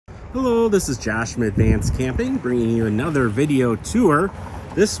Hello, this is Josh from Advanced Camping, bringing you another video tour.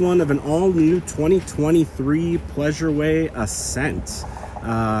 This one of an all-new 2023 Pleasureway Ascent.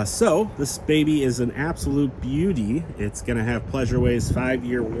 So this baby is an absolute beauty. It's going to have Pleasureway's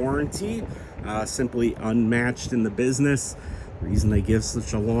 5-year warranty, simply unmatched in the business. The reason they give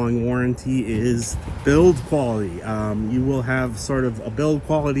such a long warranty is build quality. You will have sort of a build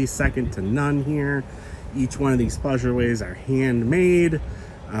quality second to none here. Each one of these Pleasureways are handmade.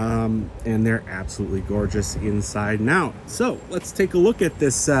 And they're absolutely gorgeous inside and out. So let's take a look at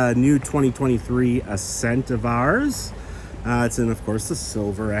this new 2023 Ascent of ours. It's in, of course, the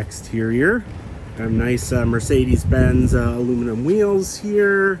silver exterior. Nice Mercedes-Benz aluminum wheels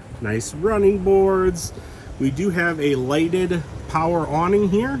here. Nice running boards. We do have a lighted power awning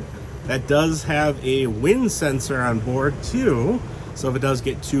here that does have a wind sensor on board too. So if it does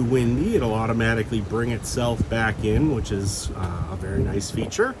get too windy, it'll automatically bring itself back in, which is a very nice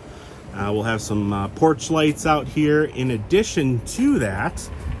feature. We'll have some porch lights out here in addition to that,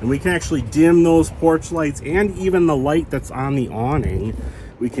 and we can actually dim those porch lights, and even the light that's on the awning,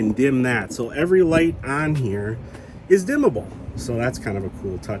 we can dim that. So every light on here is dimmable. So that's kind of a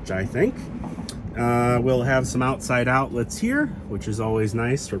cool touch, I think. We'll have some outside outlets here, which is always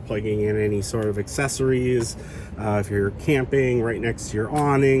nice for plugging in any sort of accessories. If you're camping right next to your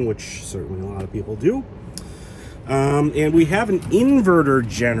awning, which certainly a lot of people do. And we have an inverter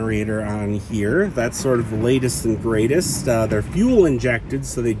generator on here. That's sort of the latest and greatest. They're fuel injected,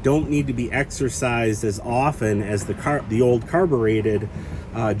 so they don't need to be exercised as often as the old carbureted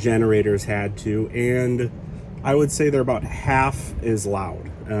generators had to. And I would say they're about half as loud.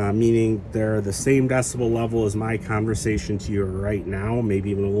 Meaning they're the same decibel level as my conversation to you right now,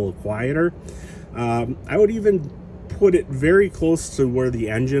 maybe even a little quieter. I would even put it very close to where the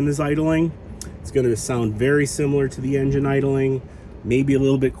engine is idling. It's going to sound very similar to the engine idling, maybe a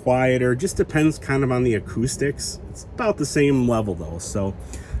little bit quieter. Just depends kind of on the acoustics. It's about the same level though. So,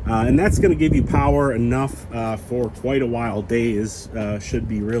 and that's going to give you power enough for quite a while. Days should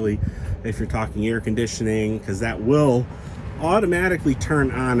be really, if you're talking air conditioning, because that will automatically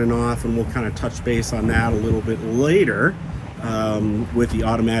turn on and off, and we'll kind of touch base on that a little bit later with the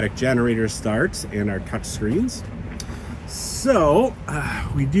automatic generator starts and our touch screens. So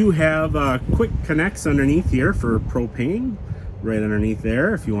we do have quick connects underneath here for propane, right underneath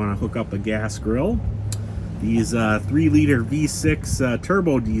there if you want to hook up a gas grill. These 3-liter V6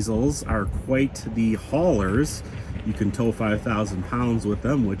 turbo diesels are quite the haulers. You can tow 5,000 pounds with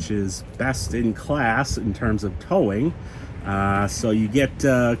them, which is best in class in terms of towing. So you get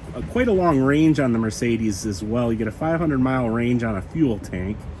quite a long range on the Mercedes as well. You get a 500-mile range on a fuel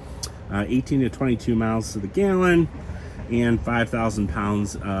tank, 18 to 22 miles to the gallon, and 5,000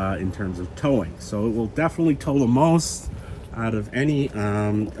 pounds in terms of towing. So it will definitely tow the most out of any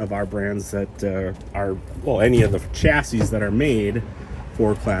of our brands that are, well, any of the chassis that are made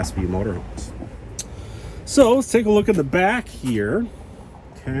for Class B motorhomes. So let's take a look at the back here.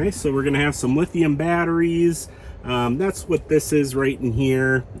 Okay, so we're going to have some lithium batteries. That's what this is right in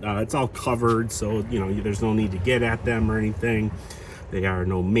here. It's all covered, so you know there's no need to get at them or anything. They are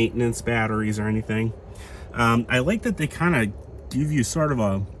no maintenance batteries or anything. I like that they kind of give you sort of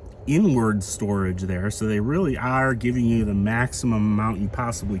a inward storage there, so they really are giving you the maximum amount you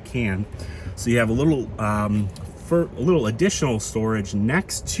possibly can. So you have a little additional storage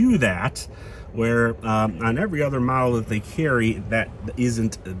next to that, where on every other model that they carry, that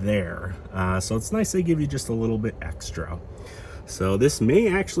isn't there. So it's nice they give you just a little bit extra. So this may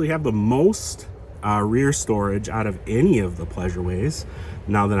actually have the most rear storage out of any of the Pleasureways,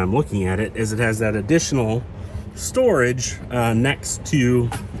 now that I'm looking at it, as it has that additional storage next to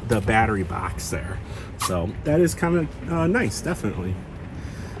the battery box there. So that is kind of nice, definitely.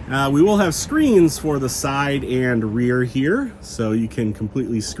 We will have screens for the side and rear here, so you can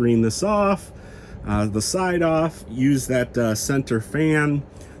completely screen this off, the side off, use that center fan,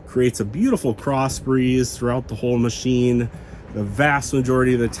 creates a beautiful cross breeze throughout the whole machine. The vast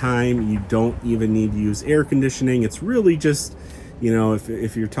majority of the time, you don't even need to use air conditioning. It's really just, you know,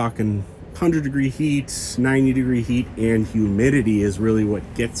 if you're talking 100-degree heat, 90-degree heat, and humidity is really what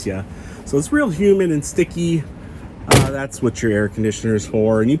gets you. So it's real humid and sticky. That's what your air conditioner is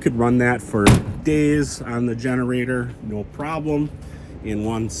for, and you could run that for days on the generator, no problem, in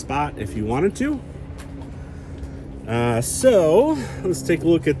one spot if you wanted to. So let's take a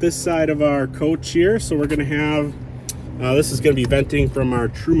look at this side of our coach here. So we're going to have, this is going to be venting from our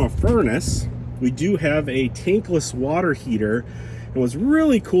Truma furnace. We do have a tankless water heater, and what's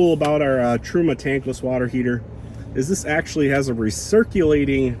really cool about our Truma tankless water heater is this actually has a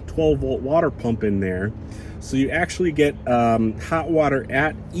recirculating 12-volt water pump in there. So you actually get hot water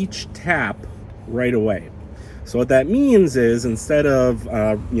at each tap right away. So what that means is, instead of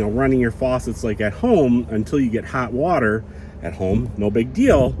running your faucets like at home until you get hot water at home, no big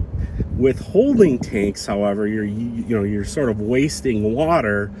deal. With holding tanks, however, you're sort of wasting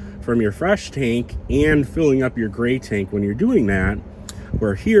water from your fresh tank and filling up your gray tank when you're doing that.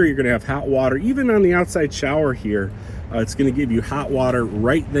 Where here you're going to have hot water even on the outside shower here. It's going to give you hot water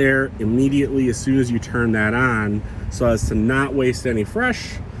right there immediately as soon as you turn that on, so as to not waste any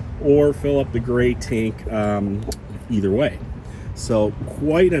fresh or fill up the gray tank either way. So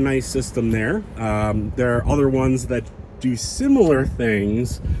quite a nice system there. There are other ones that do similar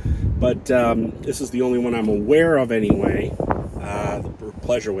things, but this is the only one I'm aware of anyway. The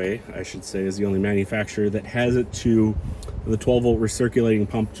Pleasure Way, I should say, is the only manufacturer that has it to the 12-volt recirculating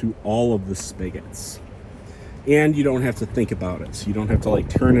pump to all of the spigots. And you don't have to think about it. So you don't have to like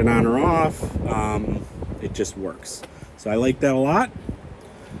turn it on or off. It just works. So I like that a lot.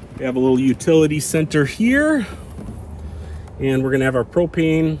 We have a little utility center here. And we're gonna have our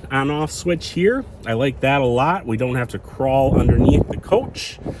propane on-off switch here. I like that a lot. We don't have to crawl underneath the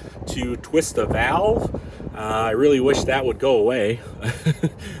coach to twist a valve. I really wish that would go away.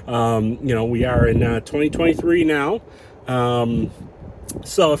 We are in 2023 now.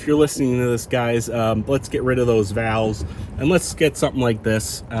 So if you're listening to this, guys, let's get rid of those valves and let's get something like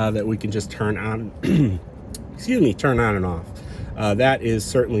this that we can just turn on, turn on and off. That is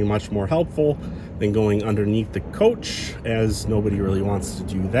certainly much more helpful than going underneath the coach, as nobody really wants to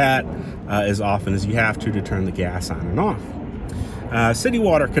do that as often as you have to turn the gas on and off. City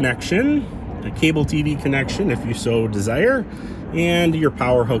water connection, a cable TV connection if you so desire, and your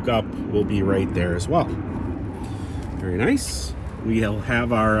power hookup will be right there as well. Very nice. We'll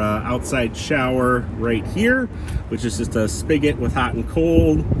have our outside shower right here, which is just a spigot with hot and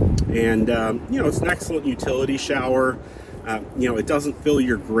cold. And, it's an excellent utility shower. It doesn't fill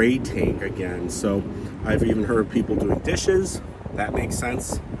your gray tank again. So I've even heard of people doing dishes. That makes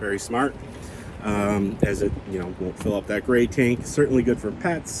sense. Very smart. As it, won't fill up that gray tank. Certainly good for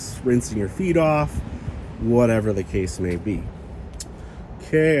pets, rinsing your feet off, whatever the case may be.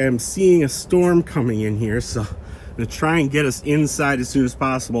 Okay, I'm seeing a storm coming in here, so I'm gonna try and get us inside as soon as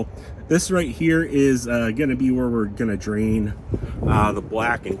possible. This right here is gonna be where we're gonna drain the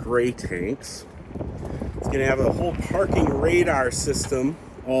black and gray tanks. It's gonna have a whole parking radar system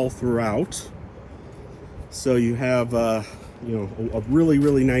all throughout. So you have a really,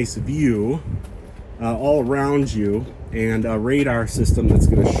 really nice view all around you, and a radar system that's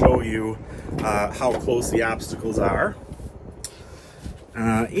gonna show you how close the obstacles are.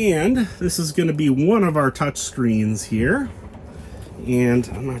 And this is going to be one of our touch screens here, and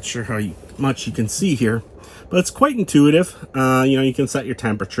I'm not sure how much you can see here, but it's quite intuitive. You can set your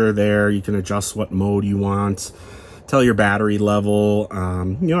temperature there, you can adjust what mode you want, tell your battery level.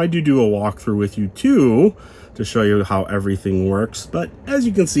 I do a walkthrough with you too to show you how everything works, but as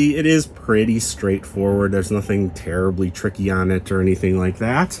you can see, it is pretty straightforward. There's nothing terribly tricky on it or anything like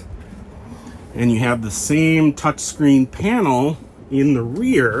that. And you have the same touchscreen panel in the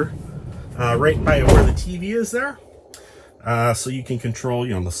rear, right by where the TV is there. So you can control,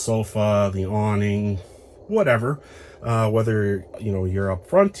 the sofa, the awning, whatever, whether, you're up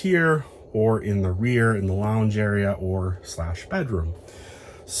front here or in the rear in the lounge area or / bedroom.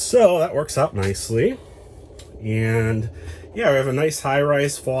 So that works out nicely. And yeah, we have a nice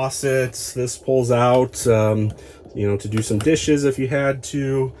high-rise faucet. This pulls out, to do some dishes if you had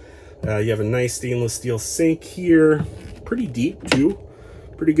to. You have a nice stainless steel sink here. Pretty deep too,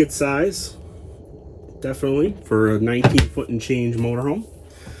 pretty good size, definitely for a 19-foot and change motorhome.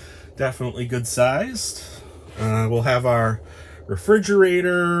 Definitely good sized. We'll have our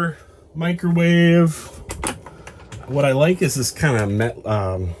refrigerator, microwave. What I like is this kind of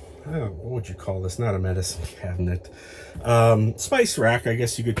what would you call this? Not a medicine cabinet, spice rack, I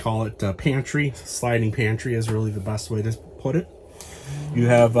guess you could call it. Pantry, sliding pantry is really the best way to put it. You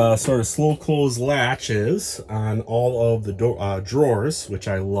have sort of slow close latches on all of the drawers, which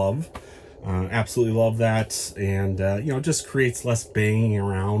I love. Absolutely love that. And, it just creates less banging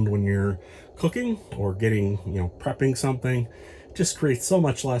around when you're cooking or getting, prepping something. It just creates so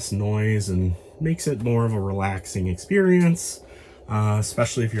much less noise and makes it more of a relaxing experience.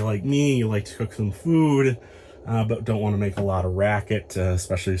 Especially if you're like me, you like to cook some food, but don't want to make a lot of racket,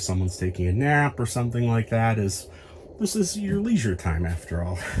 especially if someone's taking a nap or something like that. This is your leisure time after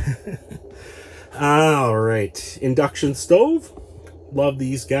all. All right, induction stove. Love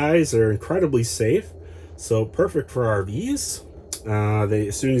these guys. They're incredibly safe. So perfect for RVs.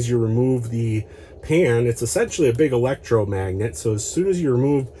 As soon as you remove the pan, it's essentially a big electromagnet. So as soon as you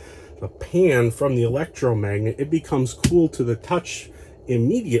remove a pan from the electromagnet, it becomes cool to the touch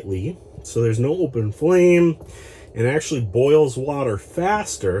immediately. So there's no open flame, and actually boils water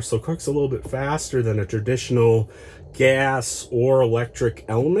faster, so cooks a little bit faster than a traditional gas or electric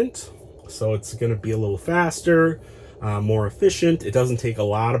element. So it's going to be a little faster, more efficient. It doesn't take a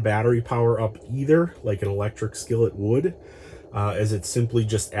lot of battery power up either, like an electric skillet would, as it's simply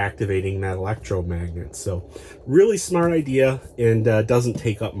just activating that electromagnet. So really smart idea, and doesn't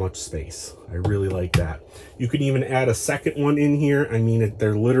take up much space. I really like that. You can even add a second one in here. I mean,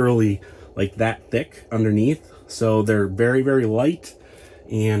 they're literally like that thick underneath. So they're very, very light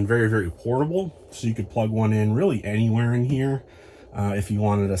and very, very portable. So you could plug one in really anywhere in here. If you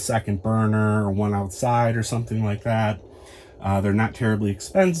wanted a second burner or one outside or something like that. They're not terribly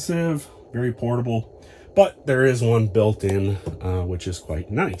expensive, very portable, but there is one built in, which is quite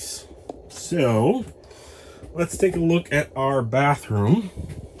nice. So let's take a look at our bathroom.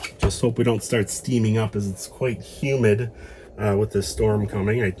 Just hope we don't start steaming up, as it's quite humid with this storm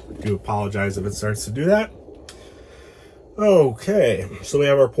coming. I do apologize if it starts to do that. Okay, so we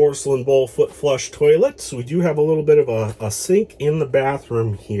have our porcelain bowl foot flush toilet. So we do have a little bit of a sink in the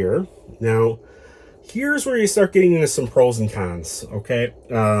bathroom here. Now, here's where you start getting into some pros and cons, okay?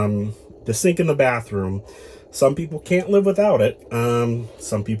 The sink in the bathroom, some people can't live without it.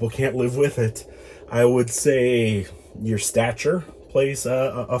 Some people can't live with it. I would say your stature plays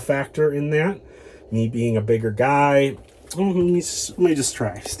a factor in that. Me being a bigger guy, let me just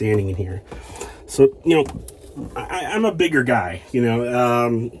try standing in here. So, you know, I'm a bigger guy, you know,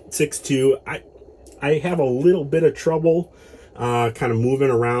 6'2". I have a little bit of trouble kind of moving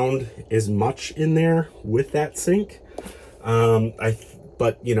around as much in there with that sink.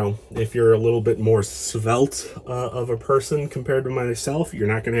 But, you know, if you're a little bit more svelte of a person compared to myself, you're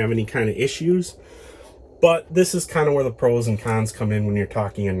not going to have any kind of issues. But this is kind of where the pros and cons come in when you're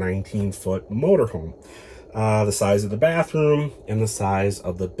talking a 19-foot motorhome. The size of the bathroom and the size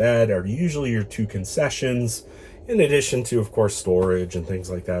of the bed are usually your two concessions, in addition to, of course, storage and things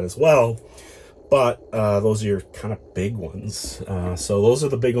like that as well. But those are your kind of big ones. So those are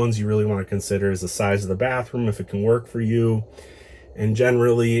the big ones you really want to consider, is the size of the bathroom, if it can work for you. And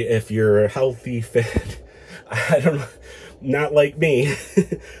generally, if you're healthy, fit, I don't know, not like me,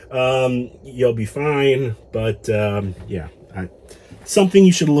 you'll be fine. But yeah, something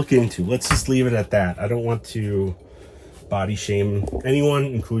you should look into. Let's just leave it at that. I don't want to body shame anyone,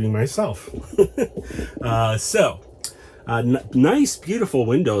 including myself. Nice, beautiful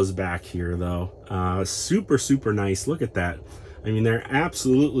windows back here, though. Super, super nice. Look at that. I mean, they're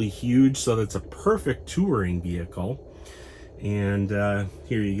absolutely huge, so that's a perfect touring vehicle. And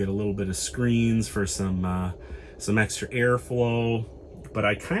here you get a little bit of screens for some extra airflow. But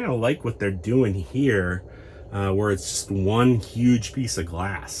I kind of like what they're doing here, where it's just one huge piece of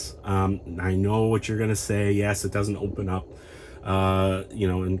glass. I know what you're gonna say. Yes, it doesn't open up, you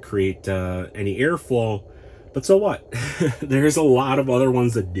know, and create any airflow. But so what? There's a lot of other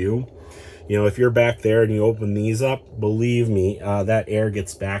ones that do. You know, if you're back there and you open these up, believe me, that air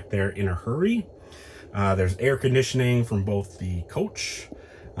gets back there in a hurry. There's air conditioning from both the coach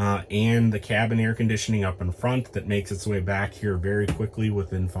and the cabin air conditioning up in front that makes its way back here very quickly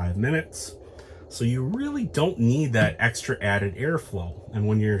within 5 minutes. So you really don't need that extra added airflow. And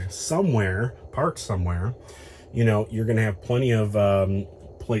when you're somewhere, parked somewhere, you know, you're going to have plenty of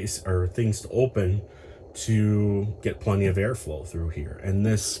place or things to open to get plenty of airflow through here. And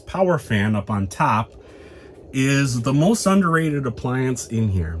this power fan up on top is the most underrated appliance in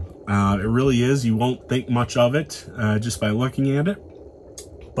here. It really is. You won't think much of it just by looking at it,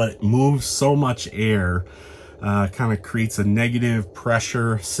 but it moves so much air, kind of creates a negative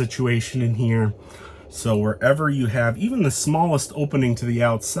pressure situation in here. So wherever you have even the smallest opening to the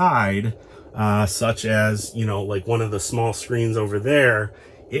outside, such as, you know, like one of the small screens over there,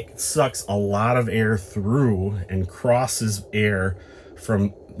 it sucks a lot of air through and crosses air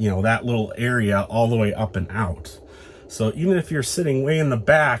from, you know, that little area all the way up and out. So even if you're sitting way in the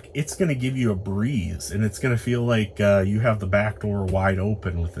back, it's going to give you a breeze, and it's going to feel like you have the back door wide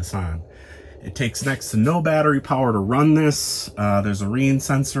open with this on. It takes next to no battery power to run this. There's a rain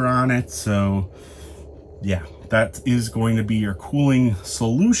sensor on it, so yeah, that is going to be your cooling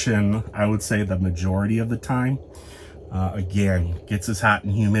solution, I would say, the majority of the time. Again, gets as hot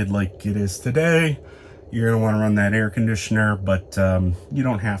and humid like it is today, you're going to want to run that air conditioner, but you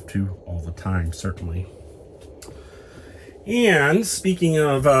don't have to all the time, certainly. And speaking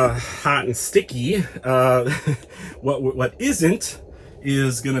of hot and sticky, what isn't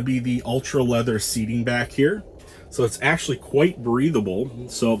is going to be the ultra leather seating back here. So it's actually quite breathable.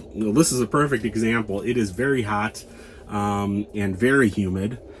 So, you know, this is a perfect example. It is very hot and very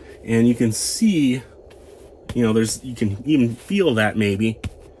humid. And you can see, you know, you can even feel that maybe.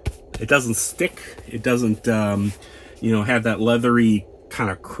 It doesn't stick. It doesn't, you know, have that leathery, kind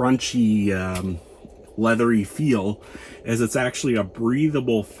of crunchy, leathery feel, as it's actually a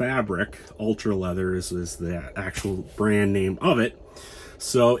breathable fabric. Ultra Leather is the actual brand name of it.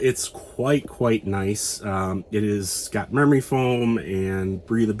 So it's quite nice. It is got memory foam and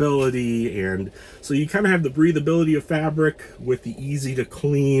breathability, and so you kind of have the breathability of fabric with the easy to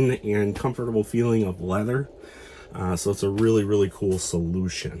clean and comfortable feeling of leather. So it's a really cool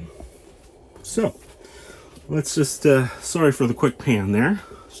solution. So let's just, sorry for the quick pan there.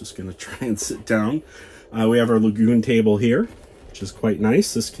 I was just gonna try and sit down. We have our Lagoon table here, which is quite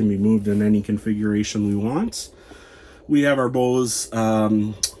nice. This can be moved in any configuration we want. We have our Bose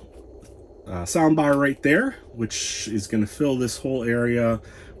soundbar right there, which is going to fill this whole area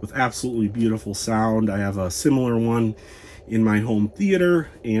with absolutely beautiful sound. I have a similar one in my home theater,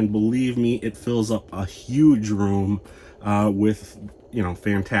 and believe me, it fills up a huge room with, you know,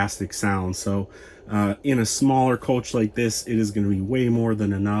 fantastic sound. So in a smaller coach like this, it is going to be way more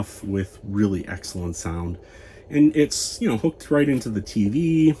than enough with really excellent sound. And it's, you know, hooked right into the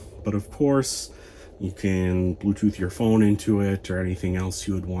TV, but of course you can Bluetooth your phone into it or anything else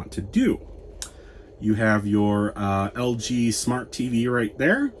you would want to do. You have your LG Smart TV right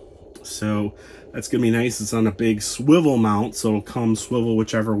there. So that's going to be nice. It's on a big swivel mount, so it'll come swivel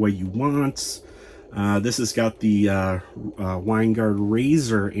whichever way you want. This has got the Winegard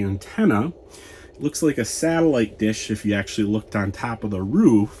Razor antenna. It looks like a satellite dish if you actually looked on top of the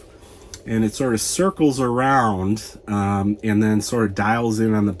roof. And it sort of circles around and then sort of dials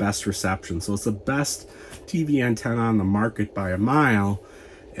in on the best reception. So it's the best TV antenna on the market by a mile,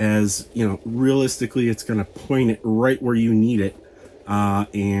 as, you know, realistically it's going to point it right where you need it,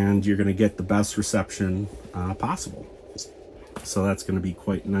 and you're going to get the best reception possible. So that's going to be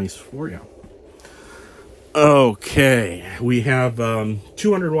quite nice for you. Okay, we have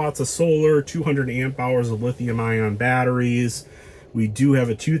 200 watts of solar, 200 amp hours of lithium ion batteries. We do have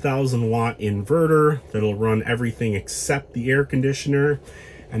a 2000 watt inverter that'll run everything except the air conditioner.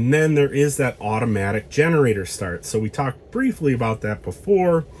 And then there is that automatic generator start. So we talked briefly about that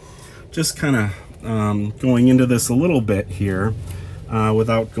before. Just kind of going into this a little bit here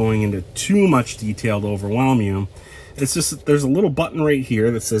without going into too much detail to overwhelm you. It's just that there's a little button right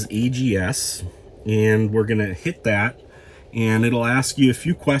here that says AGS, and we're gonna hit that. And it'll ask you a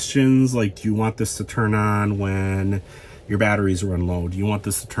few questions like, do you want this to turn on when your batteries run low? Do you want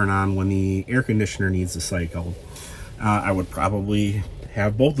this to turn on when the air conditioner needs to cycle? I would probably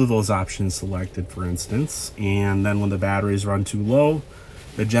have both of those options selected, for instance. And then when the batteries run too low,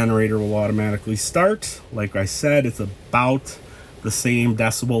 the generator will automatically start. Like I said, it's about the same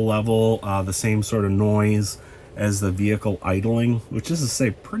decibel level, the same sort of noise as the vehicle idling, which is to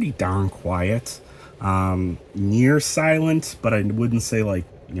say pretty darn quiet. Near silent, but I wouldn't say like,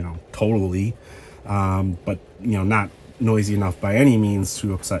 you know, totally. But, you know, not noisy enough by any means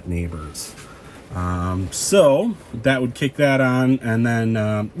to upset neighbors. So that would kick that on, and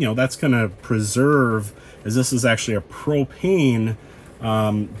then you know, that's going to preserve, as this is actually a propane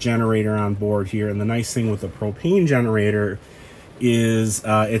generator on board here. And the nice thing with the propane generator is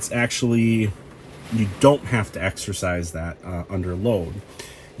it's actually, you don't have to exercise that under load.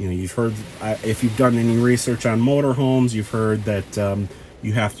 You know, you've heard, if you've done any research on motorhomes, you've heard that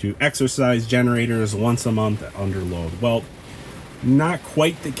you have to exercise generators once a month under load. Well, not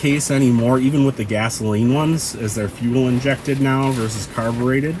quite the case anymore, even with the gasoline ones, as they're fuel injected now versus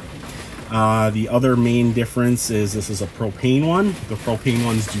carbureted. The other main difference is this is a propane one. The propane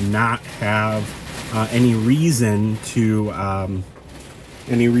ones do not have any reason to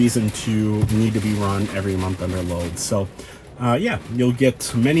need to be run every month under load. So yeah, you'll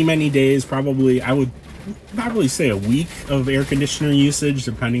get many days, probably, I would probably say a week of air conditioner usage,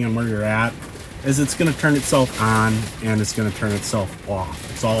 depending on where you're at, as it's going to turn itself on and it's going to turn itself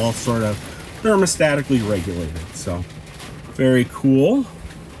off. It's all sort of thermostatically regulated. So very cool.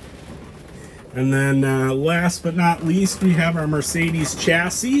 And then last but not least, we have our Mercedes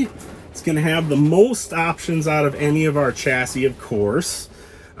chassis. It's going to have the most options out of any of our chassis, of course.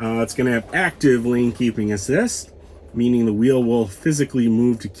 It's going to have active lane keeping assist, meaning the wheel will physically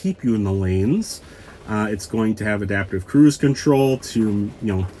move to keep you in the lanes. It's going to have adaptive cruise control to,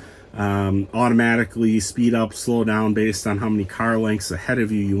 automatically speed up, slow down based on how many car lengths ahead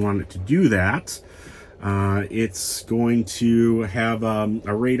of you want it to do that. It's going to have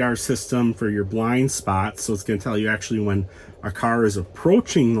a radar system for your blind spots, so it's going to tell you actually when a car is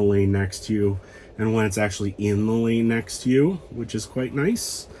approaching the lane next to you and when it's actually in the lane next to you, which is quite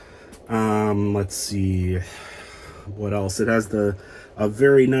nice. Let's see what else. It has the a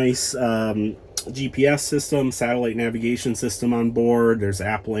very nice GPS system, satellite navigation system on board. There's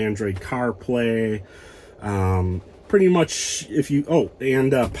Apple Android CarPlay. Pretty much if you,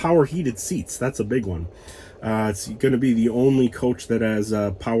 and power heated seats. That's a big one. It's going to be the only coach that has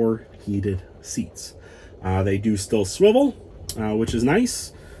power heated seats. They do still swivel, which is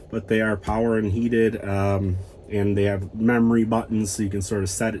nice, but they are power and heated, and they have memory buttons so you can sort of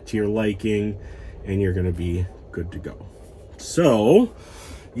set it to your liking, and you're going to be good to go. So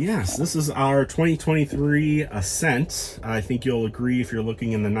yes, this is our 2023 Ascent. I think you'll agree if you're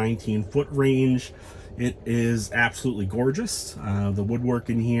looking in the 19-foot range. It is absolutely gorgeous. The woodwork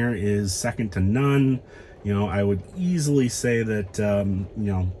in here is second to none. You know, I would easily say that, you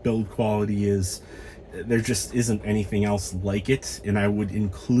know, build quality is, there just isn't anything else like it. And I would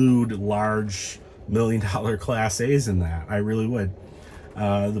include large $1 million Class A's in that. I really would.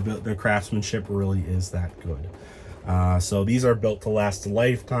 The craftsmanship really is that good. So these are built to last a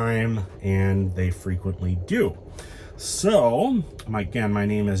lifetime, and they frequently do. So, again, my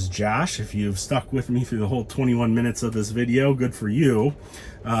name is Josh. If you've stuck with me through the whole 21 minutes of this video, good for you.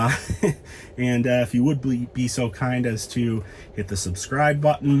 And if you would be so kind as to hit the subscribe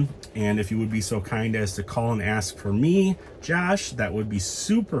button, and if you would be so kind as to call and ask for me, Josh, that would be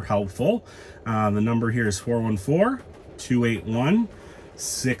super helpful. The number here is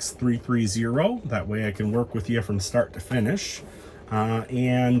 414-281-6330. That way I can work with you from start to finish.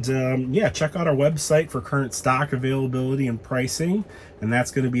 Yeah, check out our website for current stock availability and pricing, and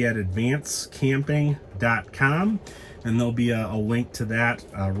that's going to be at advancecamping.com, and there'll be a link to that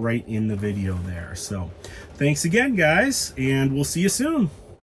right in the video there. So thanks again, guys, and we'll see you soon.